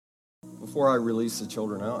Before I release the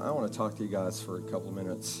children, I want to talk to you guys for a couple of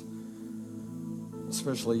minutes,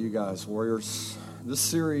 especially you guys, warriors. This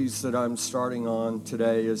series that I'm starting on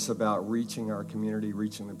today is about reaching our community,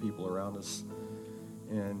 reaching the people around us.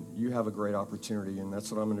 And you have a great opportunity, and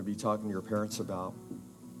that's what I'm going to be talking to your parents about.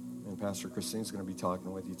 And Pastor Christine's going to be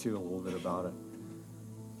talking with you, too, a little bit about it.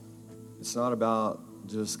 It's not about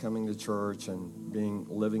just coming to church and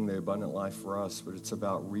living the abundant life for us, but it's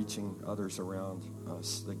about reaching others around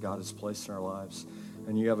us that God has placed in our lives.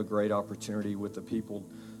 And you have a great opportunity with the people,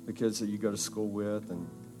 the kids that you go to school with and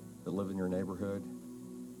that live in your neighborhood.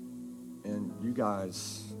 And you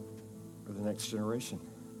guys are the next generation.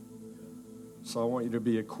 So I want you to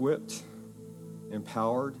be equipped,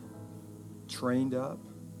 empowered, trained up,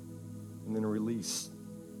 and then released.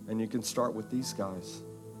 And you can start with these guys.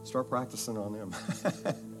 Start practicing on them.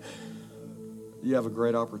 You have a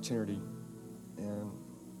great opportunity. And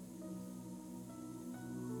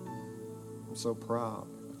I'm so proud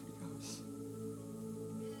of you guys.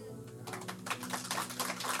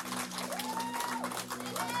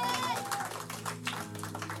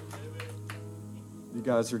 You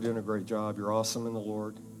guys are doing a great job. You're awesome in the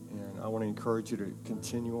Lord. And I want to encourage you to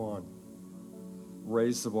continue on.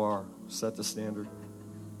 Raise the bar. Set the standard.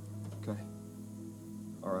 Okay?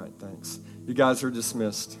 All right, thanks. You guys are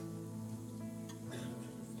dismissed.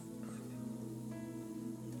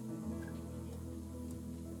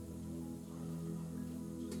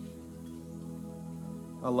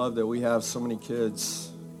 I love that we have so many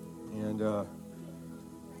kids. And,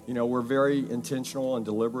 we're very intentional and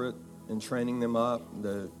deliberate in training them up.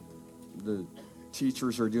 The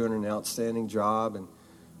teachers are doing an outstanding job.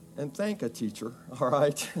 And thank a teacher, all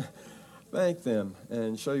right? Thank them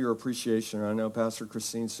and show your appreciation. I know Pastor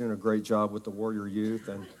Christine's doing a great job with the Warrior Youth.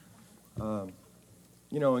 And,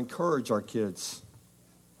 encourage our kids.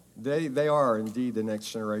 They are indeed the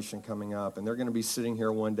next generation coming up. And they're going to be sitting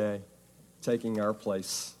here one day taking our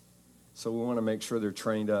place. So we want to make sure they're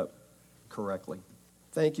trained up correctly.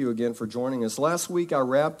 Thank you again for joining us. Last week I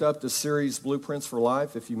wrapped up the series Blueprints for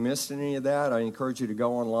Life. If you missed any of that, I encourage you to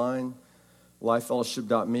go online,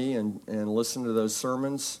 lifefellowship.me, and listen to those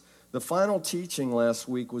sermons. The final teaching last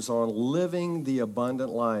week was on living the abundant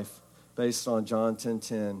life based on John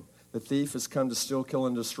 10:10. The thief has come to steal, kill,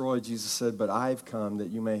 and destroy. Jesus said, but I've come that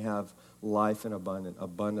you may have life in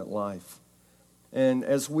abundant life. And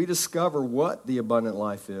as we discover what the abundant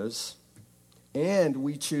life is, and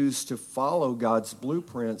we choose to follow God's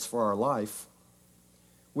blueprints for our life,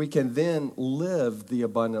 we can then live the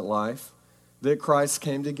abundant life that Christ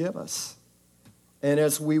came to give us. And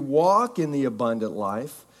as we walk in the abundant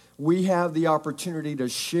life, we have the opportunity to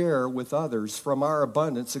share with others from our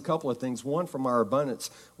abundance a couple of things. One, from our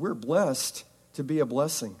abundance, we're blessed to be a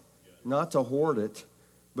blessing, not to hoard it,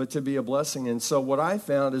 but to be a blessing. And so what I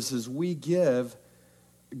found is as we give,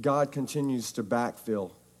 God continues to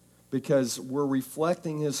backfill because we're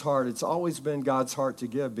reflecting his heart. It's always been God's heart to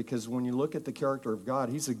give because when you look at the character of God,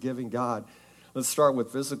 he's a giving God. Let's start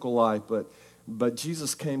with physical life, but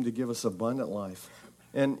Jesus came to give us abundant life.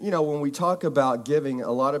 And, when we talk about giving,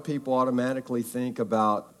 a lot of people automatically think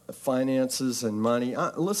about finances and money.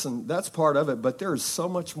 Listen, that's part of it, but there's so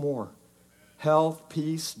much more. Health,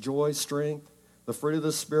 peace, joy, strength, the fruit of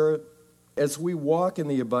the Spirit. As we walk in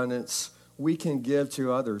the abundance, we can give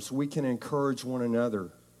to others. We can encourage one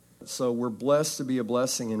another. So we're blessed to be a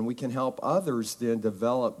blessing, and we can help others then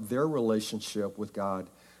develop their relationship with God,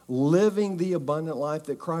 living the abundant life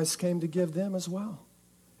that Christ came to give them as well.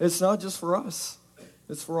 It's not just for us.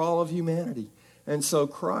 It's for all of humanity. And so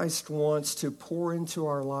Christ wants to pour into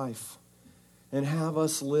our life and have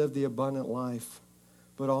us live the abundant life,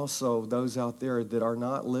 but also those out there that are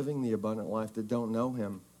not living the abundant life, that don't know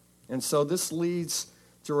him. And so this leads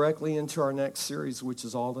directly into our next series, which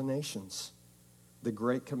is All the Nations, the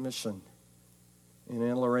Great Commission. And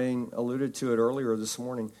Anne Lorraine alluded to it earlier this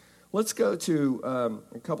morning. Let's go to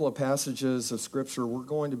a couple of passages of Scripture. We're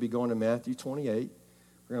going to be going to Matthew 28.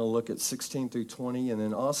 We're going to look at 16 through 20, and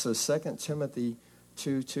then also 2 Timothy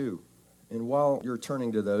 2:2. And while you're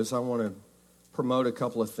turning to those, I want to promote a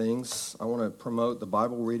couple of things. I want to promote the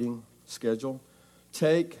Bible reading schedule.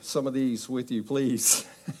 Take some of these with you, please.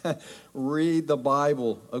 Read the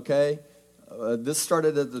Bible, okay? This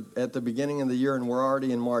started at the beginning of the year, and we're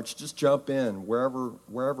already in March. Just jump in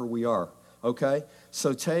wherever we are, okay?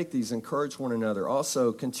 So take these, encourage one another.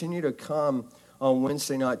 Also, continue to come on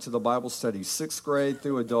Wednesday night to the Bible study, 6th grade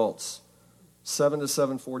through adults, 7 to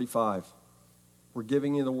 7:45. We're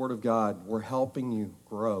giving you the Word of God. We're helping you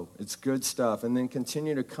grow. It's good stuff. And then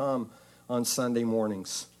continue to come on Sunday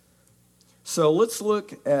mornings. So let's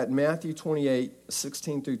look at Matthew 28,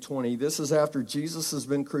 16 through 20. This is after Jesus has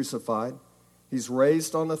been crucified. He's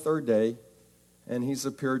raised on the third day, and he's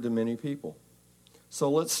appeared to many people.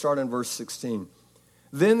 So let's start in verse 16.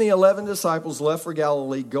 Then the 11 disciples left for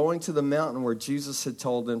Galilee, going to the mountain where Jesus had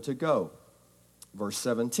told them to go. Verse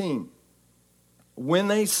 17. When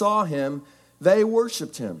they saw him, they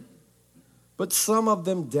worshiped him, but some of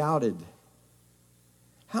them doubted.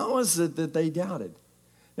 How is it that they doubted?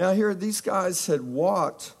 Now here, these guys had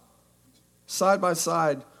walked side by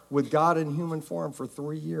side with God in human form for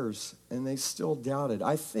 3 years, and they still doubted.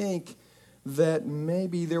 I think that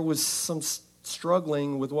maybe there was some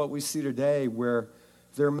struggling with what we see today, where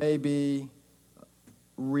there may be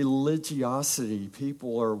religiosity.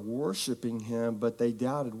 People are worshiping him, but they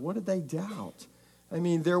doubted. What did they doubt? I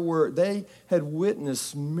mean, they had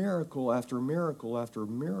witnessed miracle after miracle after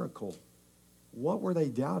miracle. What were they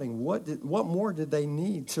doubting? What more did they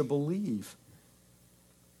need to believe?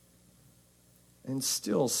 And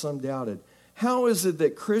still some doubted. How is it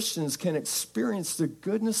that Christians can experience the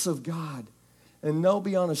goodness of God and know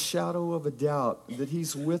beyond a shadow of a doubt that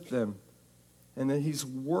he's with them and that he's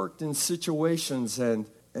worked in situations and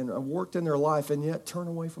worked in their life and yet turn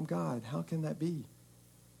away from God? How can that be?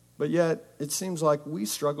 But yet, it seems like we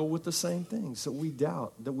struggle with the same things, that we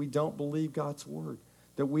doubt, that we don't believe God's word,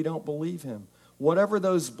 that we don't believe him. Whatever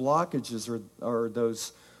those blockages or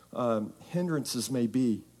those hindrances may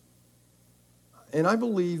be. And I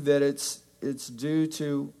believe that it's due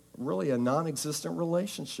to really a non-existent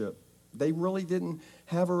relationship. They really didn't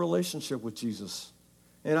have a relationship with Jesus.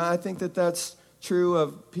 And I think that that's true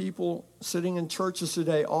of people sitting in churches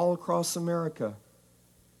today all across America.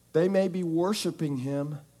 They may be worshiping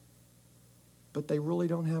him, but they really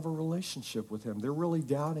don't have a relationship with him. They're really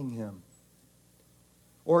doubting him.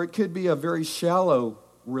 Or it could be a very shallow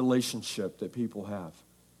relationship that people have.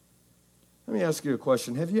 Let me ask you a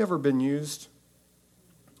question. Have you ever been used?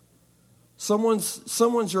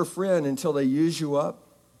 Someone's your friend until they use you up.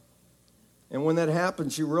 And when that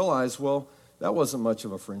happens, you realize, well, that wasn't much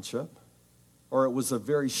of a friendship. Or it was a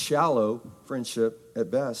very shallow friendship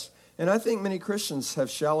at best. And I think many Christians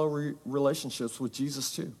have shallow relationships with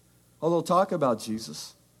Jesus too. Oh, they'll talk about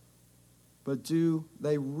Jesus. But do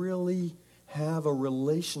they really have a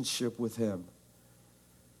relationship with him?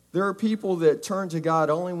 There are people that turn to God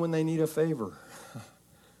only when they need a favor.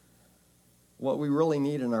 What we really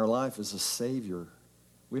need in our life is a Savior.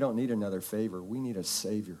 We don't need another favor. We need a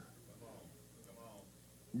Savior.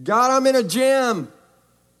 God, I'm in a jam.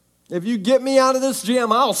 If you get me out of this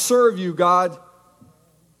jam, I'll serve you, God.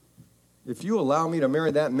 If you allow me to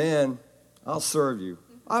marry that man, I'll serve you.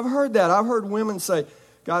 I've heard that. I've heard women say,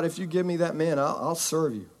 God, if you give me that man, I'll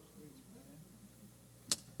serve you.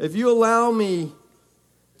 If you allow me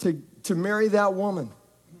to marry that woman,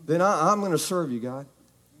 then I'm going to serve you, God.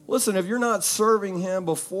 Listen, if you're not serving him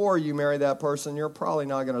before you marry that person, you're probably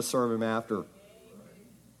not going to serve him after.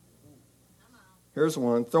 Here's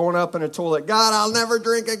one, throwing up in a toilet. God, I'll never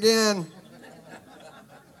drink again.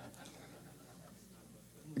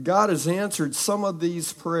 God has answered some of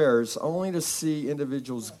these prayers only to see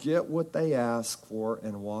individuals get what they ask for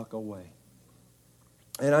and walk away.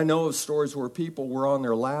 And I know of stories where people were on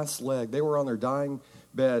their last leg. They were on their dying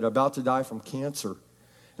bed, about to die from cancer.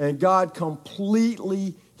 And God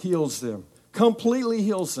completely heals them. Completely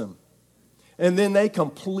heals them. And then they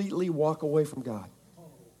completely walk away from God.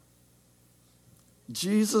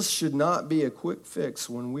 Jesus should not be a quick fix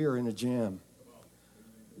when we are in a jam.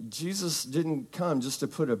 Jesus didn't come just to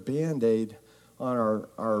put a Band-Aid on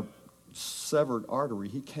our severed artery.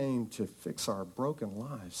 He came to fix our broken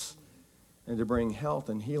lives and to bring health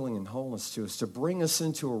and healing and wholeness to us, to bring us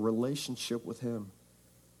into a relationship with him.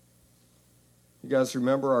 You guys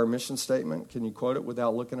remember our mission statement? Can you quote it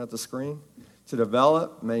without looking at the screen? To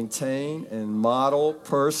develop, maintain, and model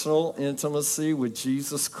personal intimacy with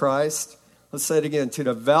Jesus Christ. Let's say it again. To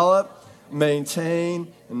develop,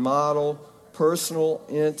 maintain, and model personal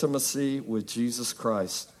intimacy with Jesus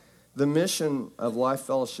Christ. The mission of Life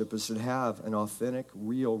Fellowship is to have an authentic,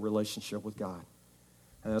 real relationship with God.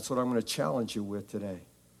 And that's what I'm going to challenge you with today.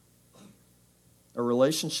 A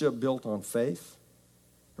relationship built on faith,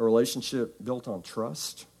 a relationship built on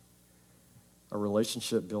trust, a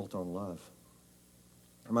relationship built on love.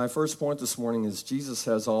 And my first point this morning is Jesus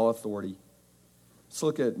has all authority. Let's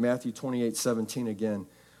look at Matthew 28:17 again.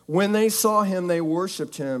 When they saw him, they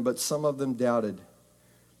worshiped him, but some of them doubted.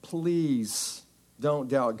 Please don't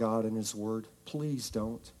doubt God and his word. Please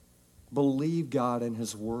don't. Believe God and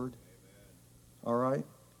his word. All right?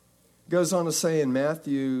 It goes on to say in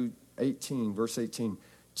Matthew 18, verse 18,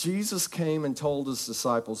 Jesus came and told his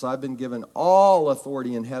disciples, I've been given all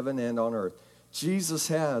authority in heaven and on earth. Jesus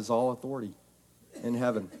has all authority in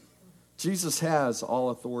heaven. Jesus has all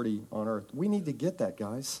authority on earth. We need to get that,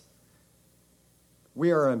 guys. We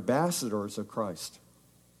are ambassadors of Christ.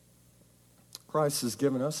 Christ has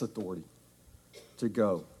given us authority to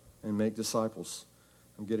go and make disciples.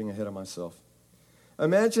 I'm getting ahead of myself.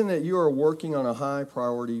 Imagine that you are working on a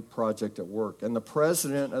high-priority project at work, and the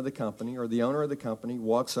president of the company or the owner of the company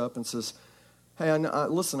walks up and says, hey,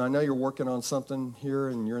 listen, I know you're working on something here,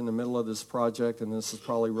 and you're in the middle of this project, and this is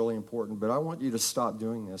probably really important, but I want you to stop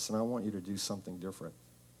doing this, and I want you to do something different.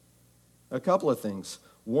 A couple of things.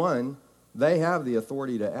 One, they have the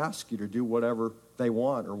authority to ask you to do whatever they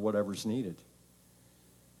want or whatever's needed.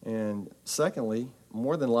 And secondly,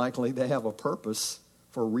 more than likely, they have a purpose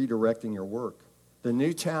for redirecting your work. The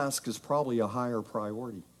new task is probably a higher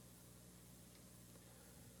priority.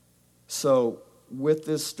 So with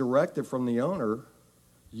this directive from the owner,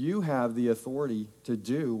 you have the authority to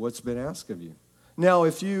do what's been asked of you. Now,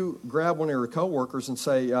 if you grab one of your coworkers and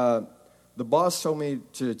say, the boss told me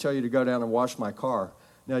to tell you to go down and wash my car.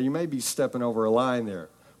 Now, you may be stepping over a line there,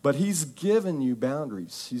 but he's given you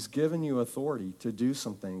boundaries. He's given you authority to do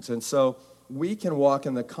some things. And so we can walk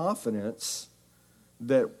in the confidence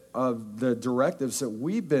that of the directives that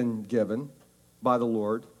we've been given by the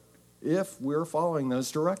Lord if we're following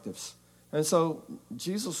those directives. And so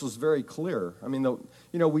Jesus was very clear. I mean,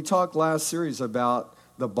 we talked last series about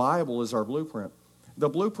the Bible as our blueprint. The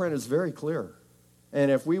blueprint is very clear.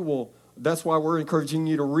 And if we will, that's why we're encouraging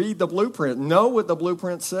you to read the blueprint. Know what the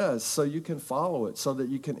blueprint says so you can follow it, so that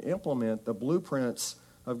you can implement the blueprints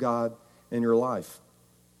of God in your life.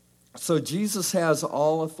 So Jesus has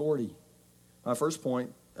all authority. My first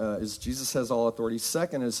point is Jesus has all authority.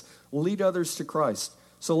 Second is lead others to Christ.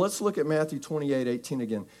 So let's look at Matthew 28:18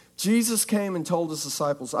 again. Jesus came and told his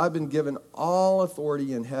disciples, I've been given all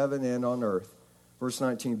authority in heaven and on earth. Verse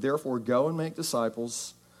 19, therefore go and make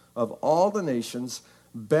disciples of all the nations,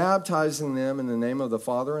 baptizing them in the name of the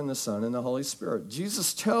Father and the Son and the Holy Spirit.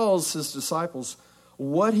 Jesus tells his disciples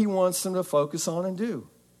what he wants them to focus on and do.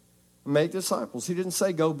 Make disciples. He didn't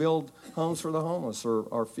say go build homes for the homeless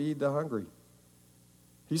or feed the hungry.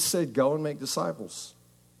 He said go and make disciples,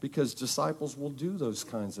 because disciples will do those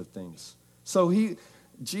kinds of things. So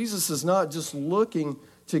Jesus is not just looking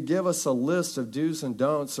to give us a list of do's and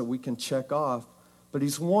don'ts that we can check off, but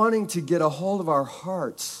he's wanting to get a hold of our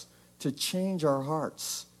hearts, to change our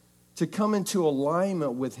hearts, to come into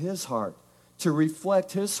alignment with his heart, to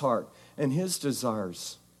reflect his heart and his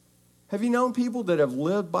desires. Have you known people that have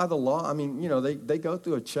lived by the law? I mean, they go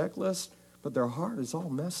through a checklist, but their heart is all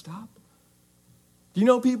messed up. Do you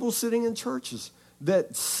know people sitting in churches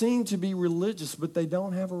that seem to be religious, but they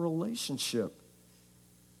don't have a relationship?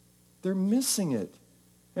 They're missing it.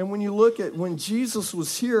 And when you look at when Jesus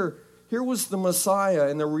was here was the Messiah,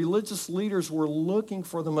 and the religious leaders were looking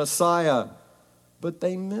for the Messiah, but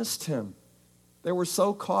they missed him. They were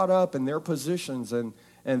so caught up in their positions and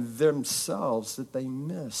themselves that they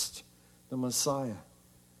missed the Messiah.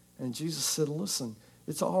 And Jesus said, listen,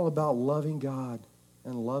 it's all about loving God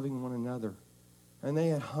and loving one another. And they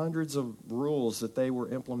had hundreds of rules that they were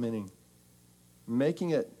implementing,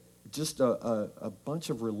 making it just a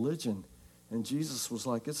bunch of religion. And Jesus was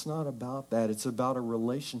like, it's not about that. It's about a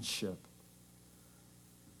relationship.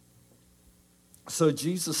 So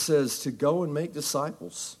Jesus says to go and make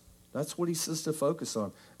disciples. That's what he says to focus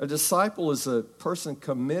on. A disciple is a person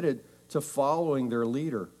committed to following their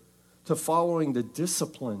leader, to following the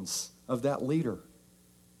disciplines of that leader.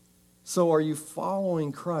 So are you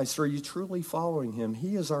following Christ? Are you truly following him?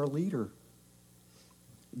 He is our leader.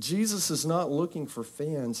 Jesus is not looking for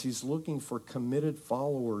fans. He's looking for committed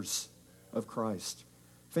followers of Christ.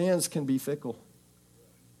 Fans can be fickle.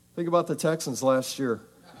 Think about the Texans last year.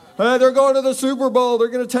 Hey, they're going to the Super Bowl. They're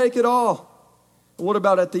going to take it all. What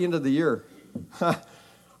about at the end of the year?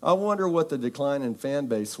 I wonder what the decline in fan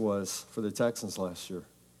base was for the Texans last year.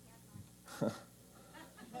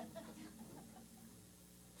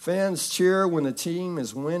 Fans cheer when the team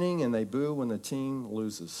is winning, and they boo when the team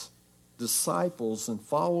loses. Disciples and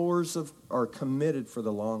followers are committed for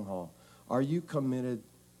the long haul. Are you committed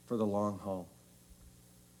for the long haul?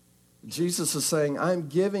 Jesus is saying, I'm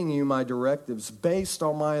giving you my directives based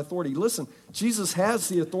on my authority. Listen, Jesus has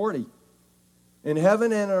the authority in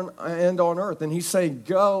heaven and on earth. And he's saying,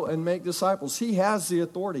 go and make disciples. He has the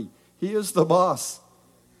authority. He is the boss.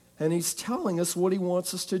 And he's telling us what he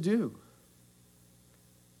wants us to do.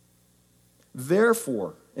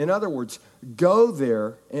 Therefore, in other words, go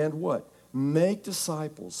there and what? Make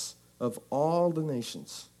disciples of all the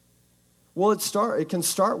nations. Well, it can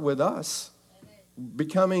start with us.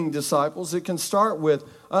 becoming disciples. It can start with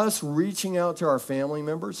us reaching out to our family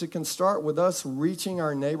members. It can start with us reaching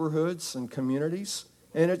our neighborhoods and communities,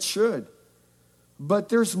 and it should. But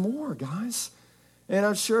there's more, guys. And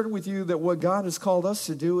I've shared with you that what God has called us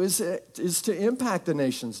to do is to impact the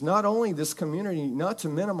nations, not only this community, not to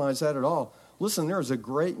minimize that at all. Listen, there is a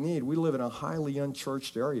great need. We live in a highly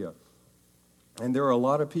unchurched area, and there are a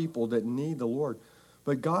lot of people that need the Lord.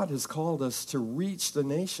 But God has called us to reach the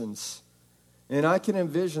nations. And I can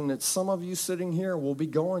envision that some of you sitting here will be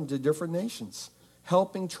going to different nations,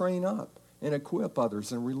 helping train up and equip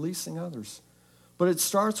others and releasing others. But it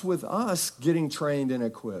starts with us getting trained and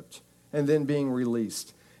equipped and then being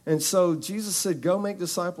released. And so Jesus said, go make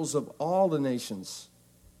disciples of all the nations.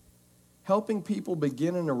 Helping people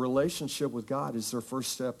begin in a relationship with God is their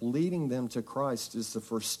first step. Leading them to Christ is the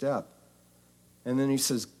first step. And then he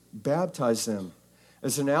says, baptize them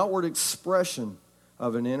as an outward expression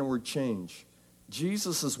of an inward change.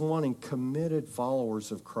 Jesus is wanting committed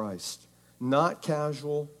followers of Christ, not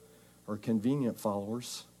casual or convenient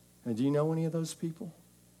followers. And do you know any of those people?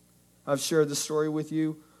 I've shared this story with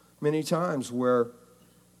you many times where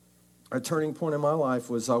a turning point in my life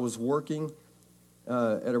was I was working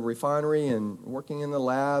at a refinery and working in the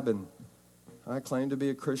lab, and I claimed to be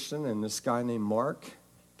a Christian, and this guy named Mark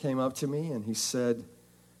came up to me and he said,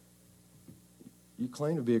 you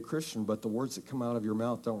claim to be a Christian, but the words that come out of your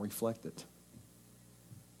mouth don't reflect it.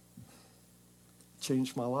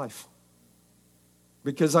 Changed my life.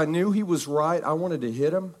 Because I knew he was right. I wanted to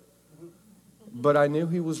hit him, but I knew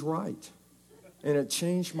he was right. And it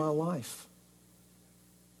changed my life.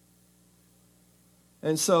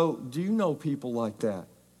 And so, do you know people like that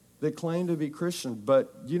claim to be Christian,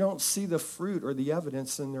 but you don't see the fruit or the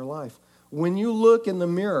evidence in their life? When you look in the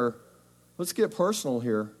mirror, let's get personal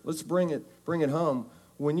here. Let's bring it home.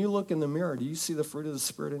 When you look in the mirror, do you see the fruit of the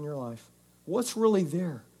Spirit in your life? What's really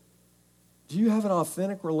there? Do you have an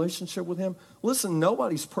authentic relationship with him? Listen,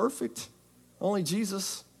 nobody's perfect. Only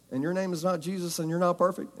Jesus. And your name is not Jesus, and you're not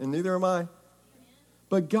perfect, and neither am I.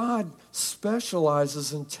 But God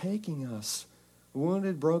specializes in taking us,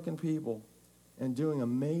 wounded, broken people, and doing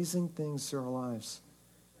amazing things through our lives.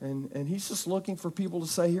 And he's just looking for people to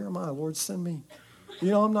say, here am I, Lord, send me. You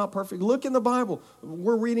know, I'm not perfect. Look in the Bible.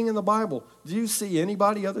 We're reading in the Bible. Do you see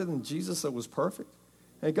anybody other than Jesus that was perfect?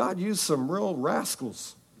 And God used some real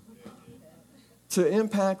rascals to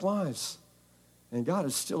impact lives. And God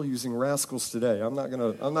is still using rascals today. I'm not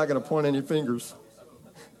gonna point any fingers.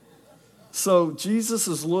 So Jesus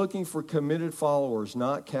is looking for committed followers,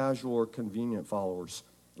 not casual or convenient followers.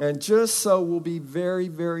 And just so we'll be very,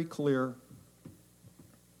 very clear,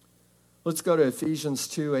 let's go to Ephesians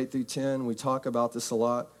 2, 8 through 10. We talk about this a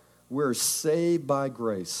lot. We're saved by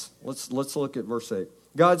grace. Let's look at verse 8.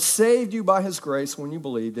 God saved you by his grace when you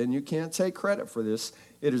believed, and you can't take credit for this.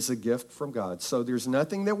 It is a gift from God. So there's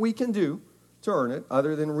nothing that we can do to earn it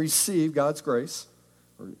other than receive God's grace.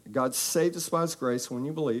 God saved us by his grace when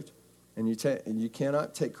you believed, and you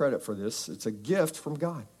cannot take credit for this. It's a gift from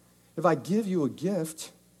God. If I give you a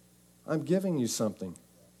gift, I'm giving you something.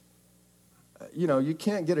 You know, you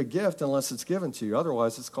can't get a gift unless it's given to you.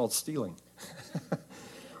 Otherwise, it's called stealing.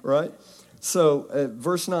 Right? So,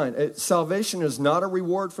 verse 9, salvation is not a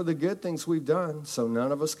reward for the good things we've done, so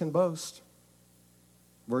none of us can boast.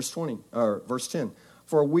 Verse 10,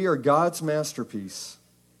 for we are God's masterpiece.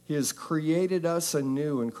 He has created us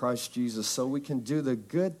anew in Christ Jesus so we can do the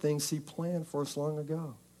good things he planned for us long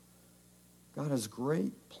ago. God has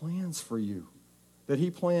great plans for you that he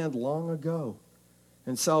planned long ago.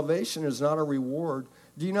 And salvation is not a reward.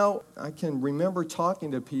 Do you know, I can remember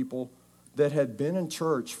talking to people that had been in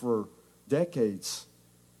church for decades.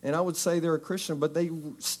 And I would say they're a Christian, but they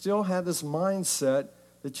still had this mindset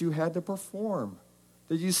that you had to perform,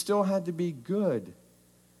 that you still had to be good.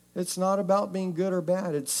 It's not about being good or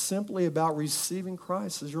bad. It's simply about receiving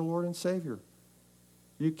Christ as your Lord and Savior.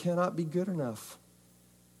 You cannot be good enough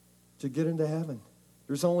to get into heaven.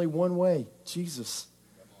 There's only one way, Jesus.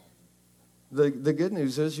 The good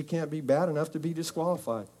news is you can't be bad enough to be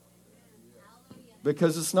disqualified.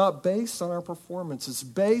 Because it's not based on our performance. It's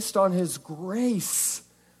based on his grace.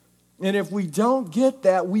 And if we don't get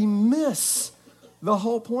that, we miss the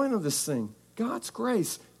whole point of this thing. God's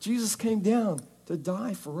grace. Jesus came down to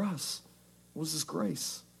die for us. It was his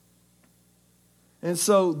grace. And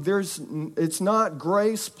so it's not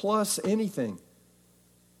grace plus anything.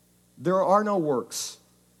 There are no works.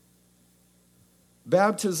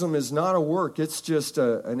 Baptism is not a work. It's just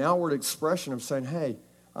an outward expression of saying, hey,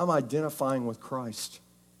 I'm identifying with Christ.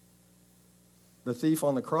 The thief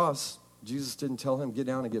on the cross, Jesus didn't tell him, get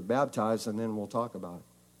down and get baptized, and then we'll talk about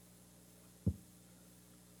it.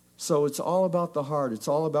 So it's all about the heart. It's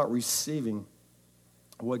all about receiving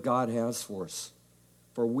what God has for us.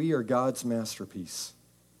 For we are God's masterpiece.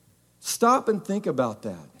 Stop and think about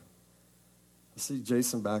that. I see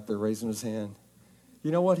Jason back there raising his hand.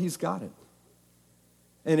 You know what? He's got it.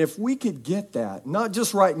 And if we could get that, not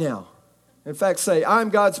just right now. In fact, say,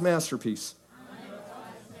 I'm God's masterpiece.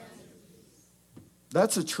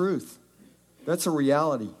 That's a truth. That's a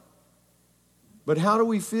reality. But how do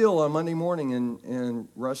we feel on Monday morning in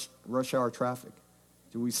rush hour traffic?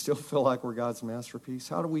 Do we still feel like we're God's masterpiece?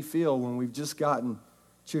 How do we feel when we've just gotten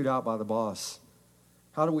chewed out by the boss?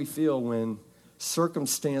 How do we feel when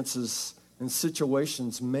circumstances and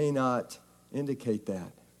situations may not indicate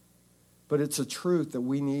that? But it's a truth that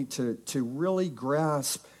we need to really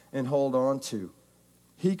grasp and hold on to.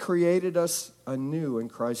 He created us anew in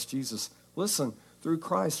Christ Jesus. Listen, through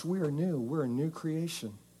Christ we are new. We're a new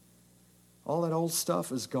creation. All that old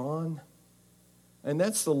stuff is gone. And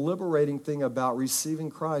that's the liberating thing about receiving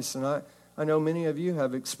Christ. And I know many of you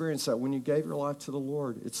have experienced that when you gave your life to the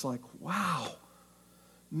Lord. It's like, wow,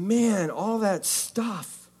 man, all that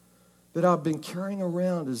stuff that I've been carrying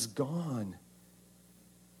around is gone.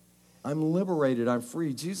 I'm liberated. I'm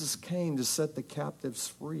free. Jesus came to set the captives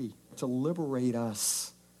free, to liberate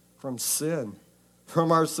us from sin,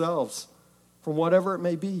 from ourselves, from whatever it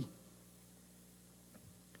may be.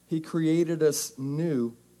 He created us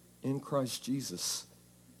new in Christ Jesus,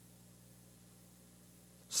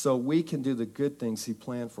 so we can do the good things he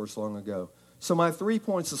planned for us long ago. So my 3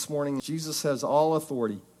 points this morning: Jesus has all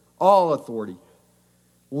authority. All authority.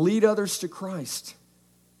 Lead others to Christ.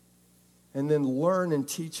 And then learn and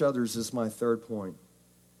teach others is my third point.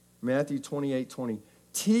 Matthew 28:20.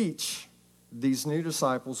 Teach these new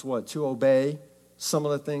disciples what? To obey some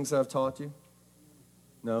of the things that I've taught you?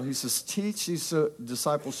 No, he says, teach these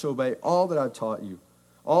disciples to obey all that I've taught you,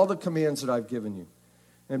 all the commands that I've given you.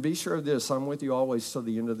 And be sure of this, I'm with you always till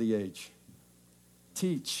the end of the age.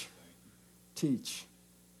 Teach. Teach.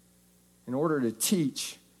 In order to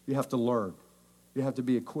teach, you have to learn. You have to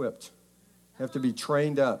be equipped. You have to be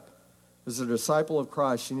trained up. As a disciple of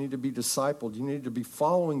Christ, you need to be discipled. You need to be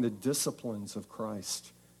following the disciplines of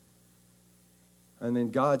Christ. And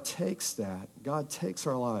then God takes that. God takes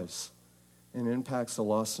our lives and impacts the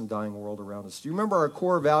lost and dying world around us. Do you remember our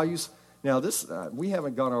core values? Now, this we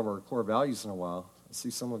haven't gone over our core values in a while. I see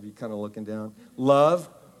some of you kind of looking down. Love,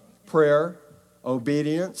 prayer,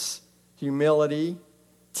 obedience, humility,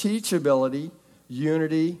 teachability,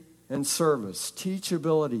 unity, and service.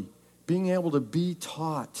 Teachability, being able to be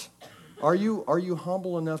taught. Are you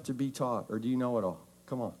humble enough to be taught, or do you know it all?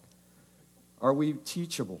 Come on. Are we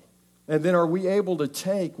teachable? And then are we able to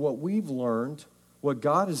take what we've learned, what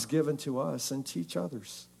God has given to us, and teach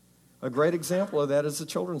others? A great example of that is the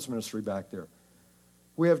children's ministry back there.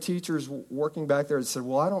 We have teachers working back there that said,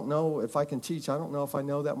 well, I don't know if I can teach. I don't know if I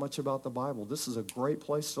know that much about the Bible. This is a great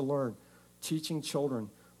place to learn, teaching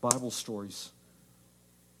children Bible stories.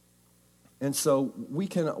 And so we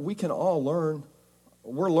can all learn.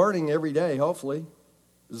 We're learning every day, hopefully.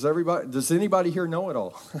 Does anybody here know it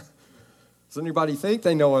all? Does anybody think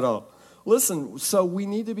they know it all? Listen, so we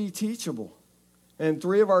need to be teachable. And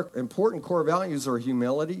 3 of our important core values are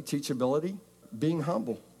humility, teachability, being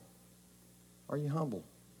humble. Are you humble?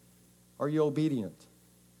 Are you obedient?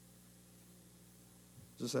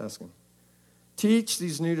 Just asking. Teach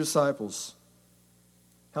these new disciples.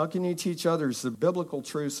 How can you teach others the biblical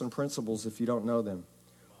truths and principles if you don't know them?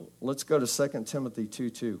 Let's go to 2 Timothy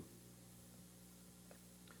 2:2.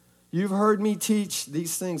 You've heard me teach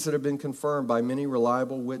these things that have been confirmed by many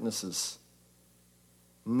reliable witnesses.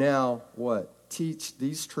 Now, what? Teach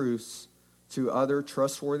these truths to other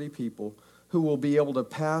trustworthy people who will be able to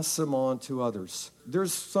pass them on to others.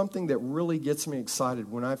 There's something that really gets me excited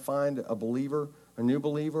when I find a believer, a new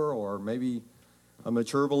believer, or maybe a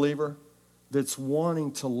mature believer that's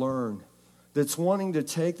wanting to learn, that's wanting to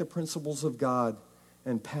take the principles of God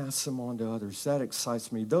and pass them on to others. That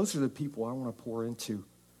excites me. Those are the people I want to pour into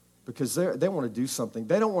because they want to do something.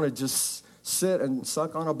 They don't want to just sit and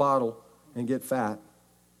suck on a bottle and get fat.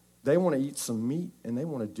 They want to eat some meat, and they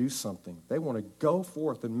want to do something. They want to go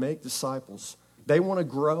forth and make disciples. They want to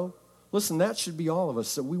grow. Listen, that should be all of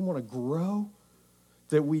us, that we want to grow,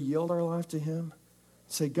 that we yield our life to him.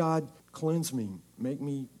 Say, God, cleanse me, make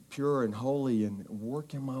me pure and holy, and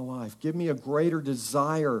work in my life. Give me a greater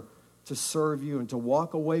desire to serve you and to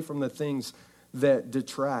walk away from the things that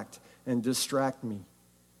detract and distract me.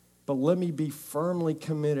 But let me be firmly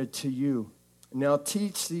committed to you. Now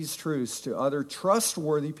teach these truths to other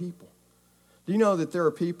trustworthy people. Do you know that there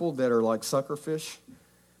are people that are like sucker fish?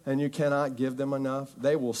 and you cannot give them enough,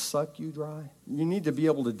 they will suck you dry. You need to be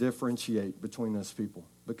able to differentiate between those people,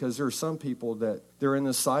 because there are some people that they're in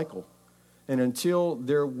this cycle. And until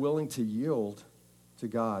they're willing to yield to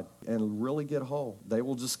God and really get whole, they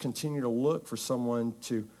will just continue to look for someone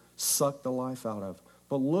to suck the life out of.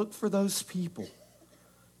 But look for those people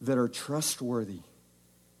that are trustworthy,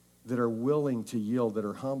 that are willing to yield, that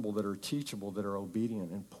are humble, that are teachable, that are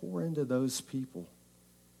obedient, and pour into those people.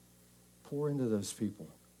 Pour into those people.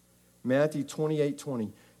 Matthew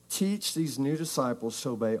 28:20. Teach these new disciples to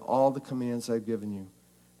obey all the commands I've given you.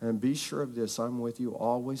 And be sure of this, I'm with you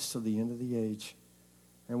always to the end of the age.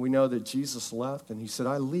 And we know that Jesus left, and he said,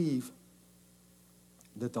 I leave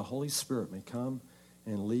that the Holy Spirit may come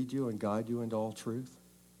and lead you and guide you into all truth.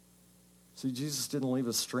 See, Jesus didn't leave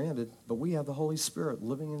us stranded, but we have the Holy Spirit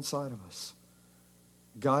living inside of us,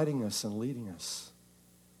 guiding us and leading us.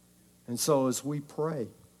 And so as we pray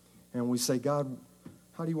and we say, God,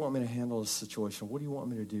 how do you want me to handle this situation? What do you want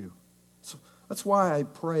me to do? So that's why I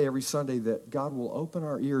pray every Sunday that God will open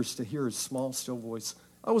our ears to hear his small, still voice.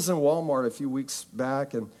 I was in Walmart a few weeks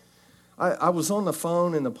back, and I was on the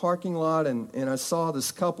phone in the parking lot, and I saw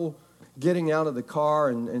this couple getting out of the car,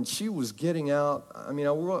 and she was getting out. I mean,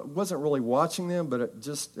 I wasn't really watching them, but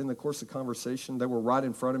just in the course of conversation, they were right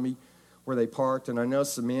in front of me where they parked, and I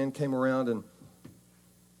noticed the man came around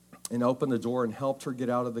and opened the door and helped her get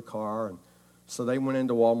out of the car. And so they went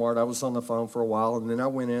into Walmart. I was on the phone for a while, and then I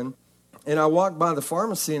went in. And I walked by the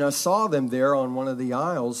pharmacy, and I saw them there on one of the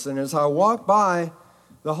aisles. And as I walked by,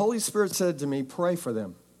 the Holy Spirit said to me, pray for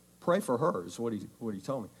them. Pray for her is what he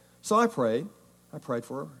told me. So I prayed. I prayed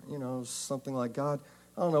for her, something like, God,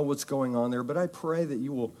 I don't know what's going on there, but I pray that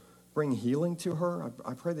you will bring healing to her.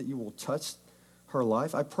 I pray that you will touch her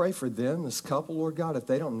life. I pray for them, this couple, Lord God, if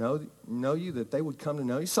they don't know you, that they would come to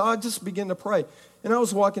know you. So I just began to pray. And I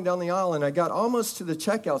was walking down the aisle, and I got almost to the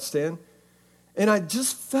checkout stand, and I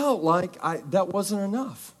just felt like that wasn't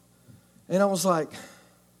enough. And I was like,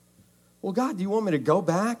 well, God, do you want me to go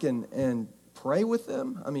back and pray with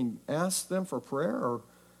them? I mean, ask them for prayer? Or,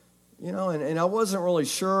 and I wasn't really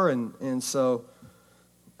sure. And so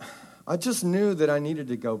I just knew that I needed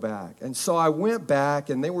to go back. And so I went back,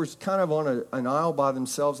 and they were kind of on an aisle by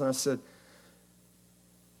themselves. And I said,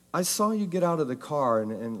 I saw you get out of the car,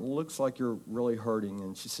 and it looks like you're really hurting.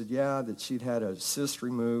 And she said, yeah, that she'd had a cyst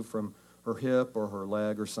removed from her hip or her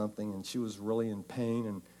leg or something, and she was really in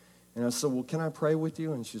pain. And I said, well, can I pray with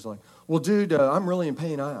you? And she's like, well, dude, I'm really in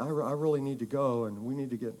pain. I really need to go, and we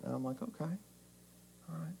need to get... And I'm like, okay,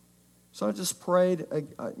 all right. So I just prayed.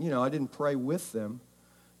 I didn't pray with them,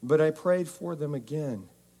 but I prayed for them again.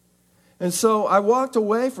 And so I walked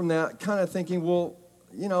away from that kind of thinking, well,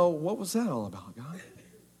 what was that all about, God?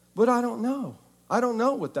 But I don't know. I don't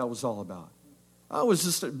know what that was all about. I was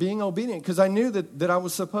just being obedient because I knew that I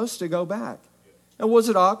was supposed to go back. And was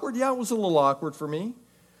it awkward? Yeah, it was a little awkward for me.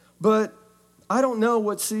 But I don't know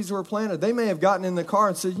what seeds were planted. They may have gotten in the car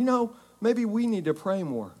and said, maybe we need to pray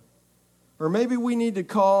more. Or maybe we need to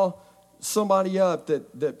call somebody up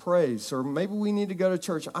that prays. Or maybe we need to go to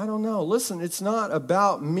church. I don't know. Listen, it's not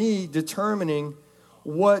about me determining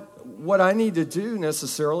what I need to do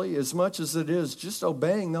necessarily as much as it is just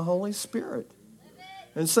obeying the Holy Spirit.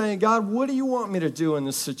 And saying, God, what do you want me to do in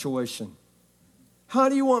this situation? How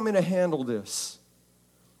do you want me to handle this?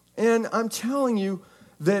 And I'm telling you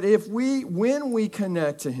that when we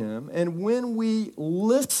connect to him and when we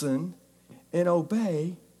listen and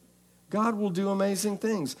obey, God will do amazing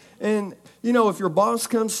things. And, if your boss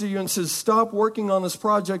comes to you and says, stop working on this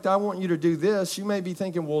project, I want you to do this, you may be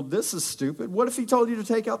thinking, well, this is stupid. What if he told you to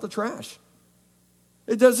take out the trash?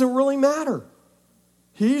 It doesn't really matter.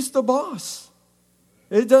 He's the boss.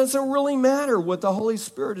 It doesn't really matter what the Holy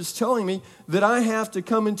Spirit is telling me that I have to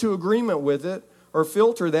come into agreement with it or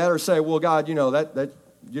filter that or say, well, God, that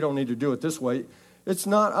you don't need to do it this way. It's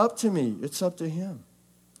not up to me. It's up to him.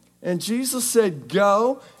 And Jesus said,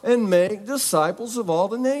 go and make disciples of all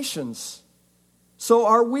the nations. So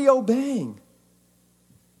are we obeying?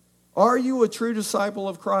 Are you a true disciple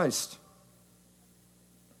of Christ?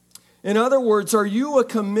 In other words, are you a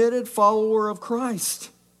committed follower of Christ?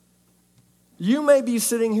 You may be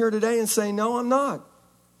sitting here today and saying, no, I'm not.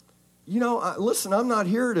 Listen, I'm not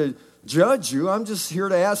here to judge you. I'm just here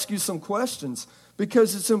to ask you some questions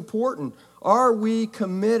because it's important. Are we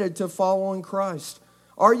committed to following Christ?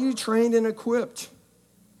 Are you trained and equipped?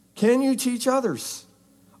 Can you teach others?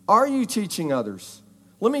 Are you teaching others?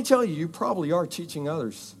 Let me tell you, you probably are teaching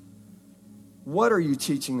others. What are you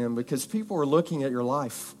teaching them? Because people are looking at your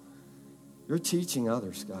life. You're teaching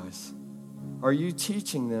others, guys. Are you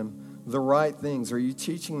teaching them the right things? Are you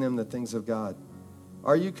teaching them the things of God?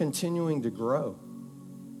 Are you continuing to grow?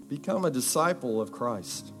 Become a disciple of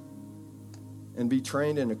Christ and be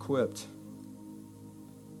trained and equipped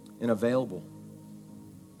and available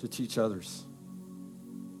to teach others.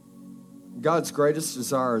 God's greatest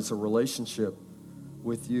desire is a relationship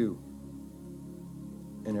with you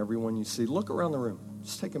and everyone you see. Look around the room.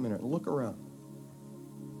 Just take a minute and look around.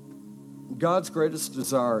 God's greatest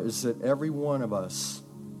desire is that every one of us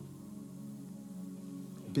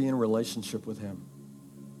be in a relationship with him.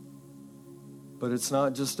 But it's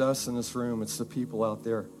not just us in this room, it's the people out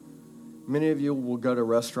there. Many of you will go to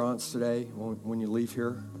restaurants today when you leave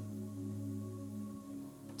here.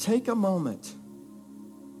 Take a moment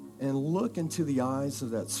and look into the eyes of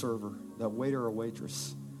that server, that waiter or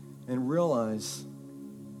waitress, and realize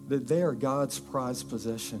that they are God's prized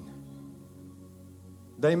possession.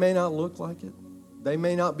 They may not look like it. They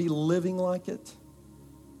may not be living like it.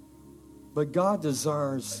 But God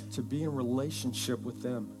desires to be in relationship with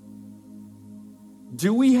them.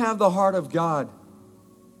 Do we have the heart of God?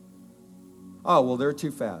 Oh, well, they're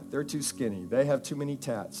too fat. They're too skinny. They have too many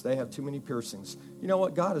tats. They have too many piercings. You know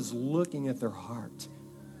what? God is looking at their heart.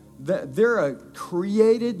 They're a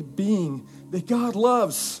created being that God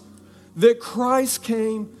loves, that Christ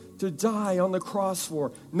came to die on the cross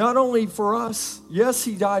for. Not only for us, yes,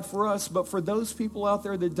 he died for us, but for those people out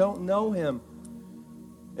there that don't know him.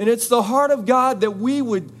 And it's the heart of God that we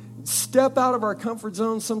would step out of our comfort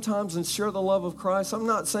zone sometimes and share the love of Christ. I'm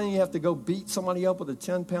not saying you have to go beat somebody up with a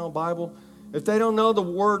 10-pound Bible. If they don't know the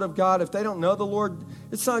Word of God, if they don't know the Lord,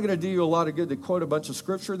 it's not going to do you a lot of good to quote a bunch of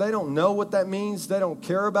Scripture. They don't know what that means. They don't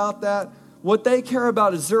care about that. What they care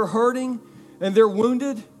about is they're hurting and they're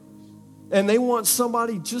wounded, and they want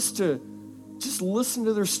somebody just listen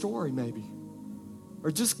to their story maybe,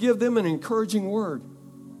 or just give them an encouraging word.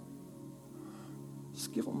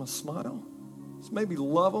 Just give them a smile. Just maybe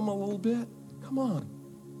love them a little bit. Come on.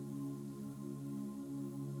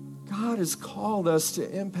 God has called us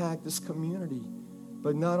to impact this community,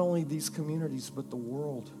 but not only these communities, but the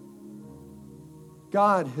world.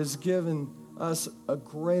 God has given us a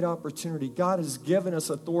great opportunity. God has given us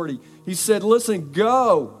authority. He said, listen,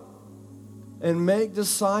 go and make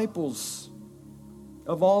disciples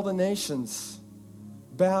of all the nations,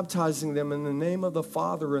 baptizing them in the name of the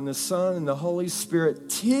Father and the Son and the Holy Spirit.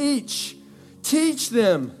 Teach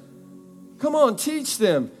them. Come on, teach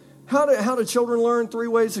them. How do children learn? 3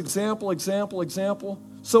 ways: example, example, example.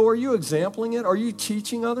 So are you exempling it? Are you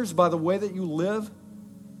teaching others by the way that you live?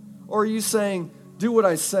 Or are you saying, do what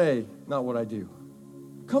I say, not what I do?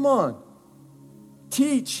 Come on.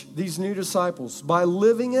 Teach these new disciples by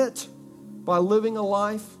living it, by living a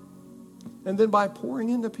life, and then by pouring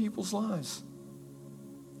into people's lives,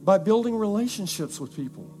 by building relationships with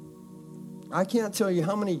people. I can't tell you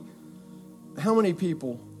how many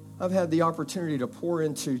people I've had the opportunity to pour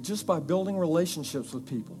into just by building relationships with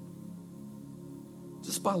people,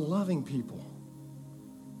 just by loving people.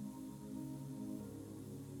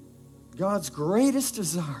 God's greatest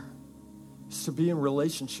desire is to be in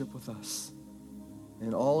relationship with us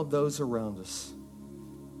and all of those around us.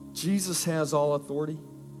 Jesus has all authority.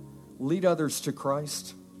 Lead others to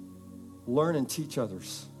Christ. Learn and teach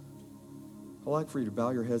others. I'd like for you to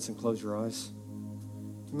bow your heads and close your eyes.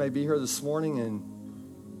 You may be here this morning and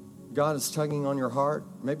God is tugging on your heart.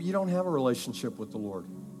 Maybe you don't have a relationship with the Lord.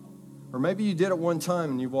 Or maybe you did at one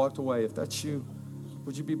time and you walked away. If that's you,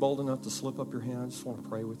 would you be bold enough to slip up your hand? I just want to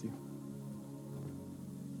pray with you.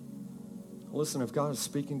 Listen, if God is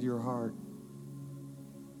speaking to your heart,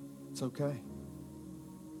 it's okay.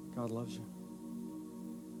 God loves you.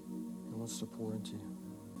 He wants to pour into you.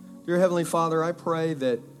 Dear Heavenly Father, I pray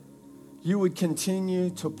that you would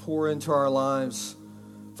continue to pour into our lives.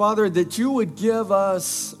 Father, that you would give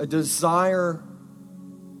us a desire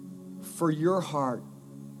for your heart.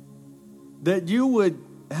 That you would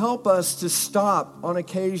help us to stop on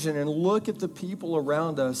occasion and look at the people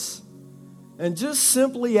around us and just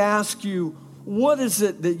simply ask you, what is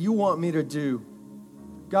it that you want me to do?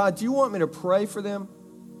 God, do you want me to pray for them?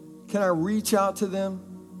 Can I reach out to them?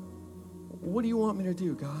 What do you want me to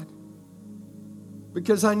do, God?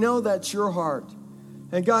 Because I know that's your heart.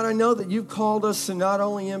 And God, I know that you've called us to not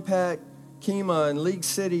only impact Kemah and League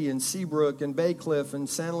City and Seabrook and Bay Cliff and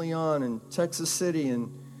San Leon and Texas City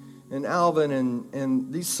and Alvin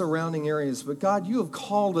and these surrounding areas, but God, you have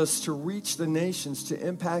called us to reach the nations, to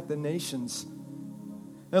impact the nations.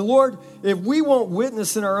 And Lord, if we won't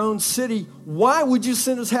witness in our own city, why would you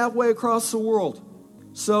send us halfway across the world?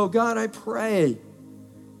 So God, I pray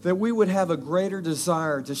that we would have a greater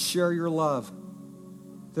desire to share your love,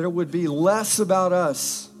 that it would be less about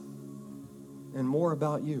us and more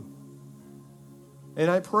about you. And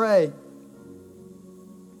I pray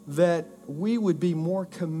that we would be more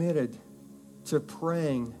committed to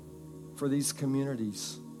praying for these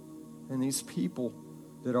communities and these people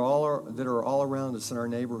that are all around us in our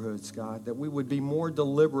neighborhoods, God, that we would be more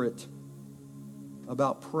deliberate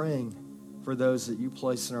about praying for those that you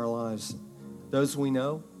place in our lives, those we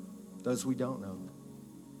know, those we don't know.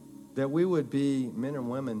 That we would be men and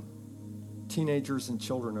women, teenagers and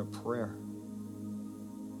children of prayer.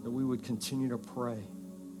 That we would continue to pray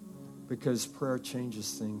because prayer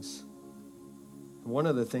changes things. And one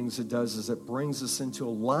of the things it does is it brings us into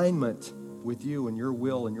alignment with you and your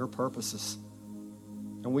will and your purposes.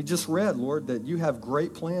 And we just read, Lord, that you have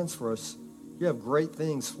great plans for us. You have great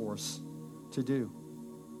things for us to do.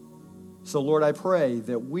 So, Lord, I pray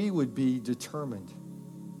that we would be determined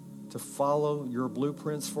to follow your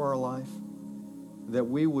blueprints for our life, that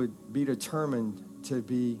we would be determined to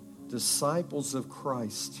be disciples of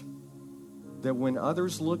Christ, that when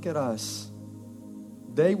others look at us,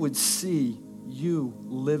 they would see you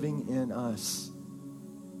living in us,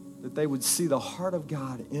 that they would see the heart of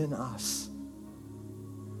God in us.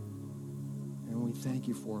 And we thank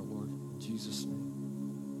you for it, Lord, in Jesus'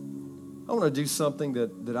 name. I want to do something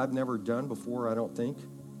that I've never done before, I don't think.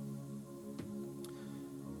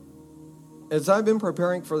 As I've been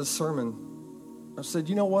preparing for the sermon, I said,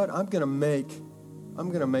 you know what? I'm going to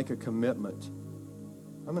make a commitment.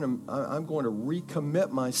 I'm going to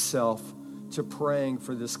recommit myself to praying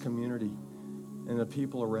for this community and the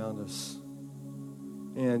people around us.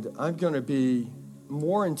 And I'm going to be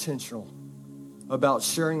more intentional about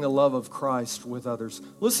sharing the love of Christ with others.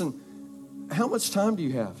 Listen, how much time do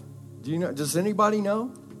you have? Do you know? Does anybody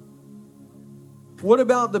know? What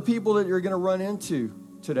about the people that you're going to run into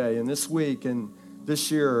today and this week and this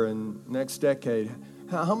year and next decade?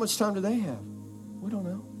 How much time do they have? We don't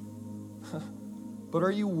know. But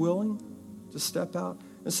are you willing to step out?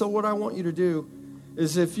 And so what I want you to do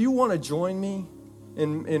is, if you want to join me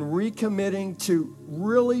in recommitting to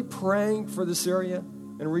really praying for this area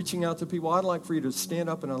and reaching out to people, I'd like for you to stand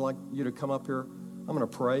up and I'd like you to come up here. I'm going to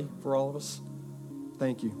pray for all of us.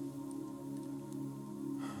 Thank you.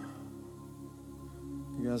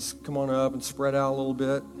 You guys come on up and spread out a little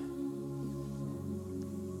bit.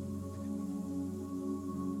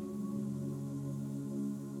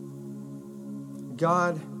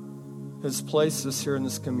 God has placed us here in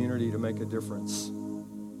this community to make a difference.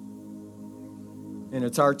 And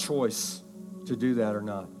it's our choice to do that or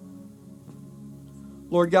not.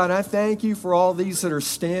 Lord God, I thank you for all these that are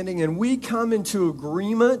standing, and we come into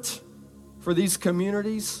agreement for these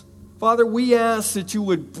communities. Father, we ask that you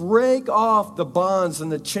would break off the bonds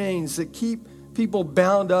and the chains that keep people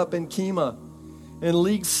bound up in Kemah, in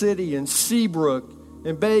League City, in Seabrook,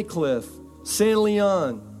 in Bay Cliff, San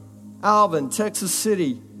Leon, Alvin, Texas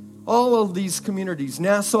City, all of these communities,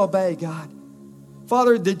 Nassau Bay, God.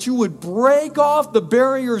 Father, that you would break off the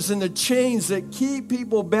barriers and the chains that keep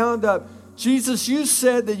people bound up. Jesus, you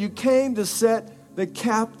said that you came to set the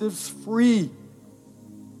captives free,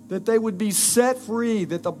 that they would be set free,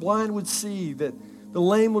 that the blind would see, that the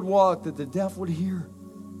lame would walk, that the deaf would hear.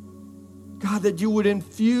 God, that you would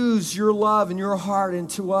infuse your love and your heart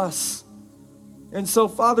into us. And so,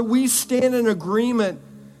 Father, we stand in agreement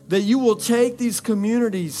that you will take these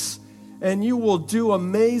communities and you will do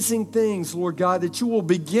amazing things, Lord God, that you will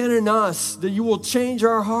begin in us, that you will change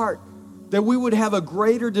our heart, that we would have a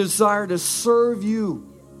greater desire to serve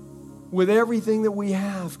you with everything that we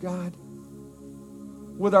have, God,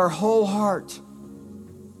 with our whole heart.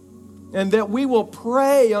 And that we will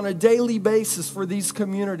pray on a daily basis for these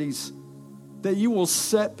communities, that you will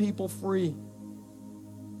set people free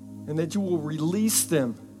and that you will release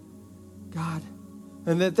them, God,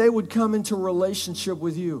 and that they would come into a relationship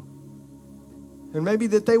with you. And maybe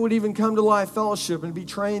that they would even come to Life Fellowship and be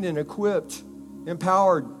trained and equipped,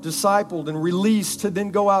 empowered, discipled, and released to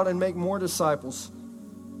then go out and make more disciples.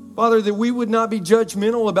 Father, that we would not be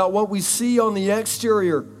judgmental about what we see on the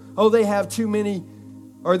exterior. Oh, they have too many,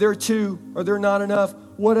 or they're too, or they're not enough,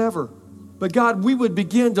 whatever. But God, we would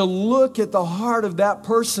begin to look at the heart of that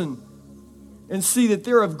person and see that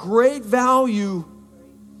they're of great value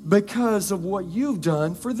because of what you've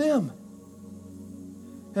done for them.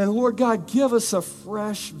 And Lord God, give us a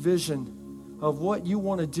fresh vision of what you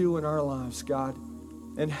want to do in our lives, God.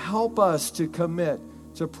 And help us to commit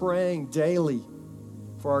to praying daily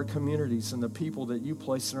for our communities and the people that you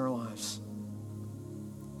place in our lives.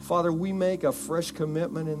 Father, we make a fresh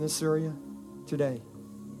commitment in this area today.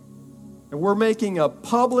 And we're making a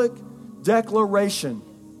public declaration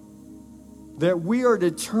that we are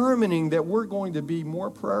determining that we're going to be more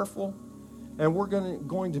prayerful and we're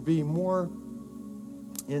going to be more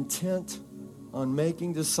intent on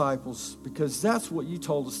making disciples because that's what you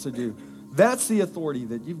told us to do. That's the authority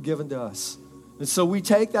that you've given to us. And so we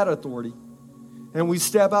take that authority and we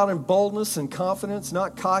step out in boldness and confidence,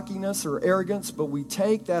 not cockiness or arrogance, but we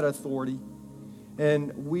take that authority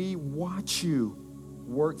and we watch you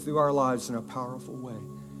work through our lives in a powerful way.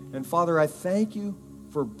 And Father, I thank you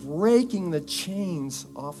for breaking the chains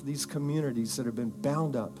off these communities that have been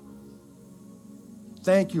bound up.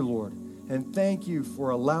 Thank you, Lord. And thank you for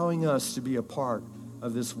allowing us to be a part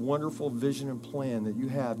of this wonderful vision and plan that you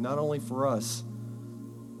have, not only for us,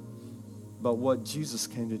 but what Jesus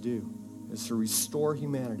came to do is to restore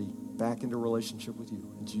humanity back into relationship with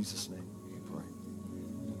you. In Jesus' name, we pray.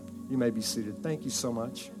 You may be seated. Thank you so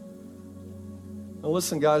much. Now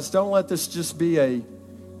listen, guys, don't let this just be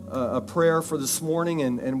a prayer for this morning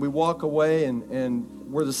and we walk away and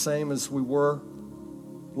we're the same as we were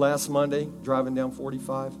last Monday driving down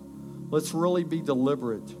 45. Let's really be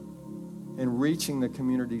deliberate in reaching the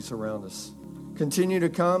communities around us. Continue to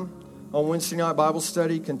come on Wednesday night Bible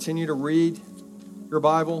study. Continue to read your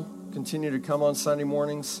Bible. Continue to come on Sunday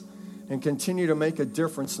mornings and continue to make a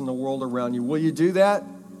difference in the world around you. Will you do that?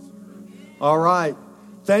 All right.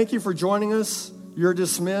 Thank you for joining us. You're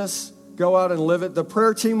dismissed. Go out and live it. The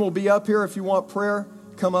prayer team will be up here. If you want prayer,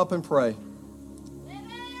 come up and pray.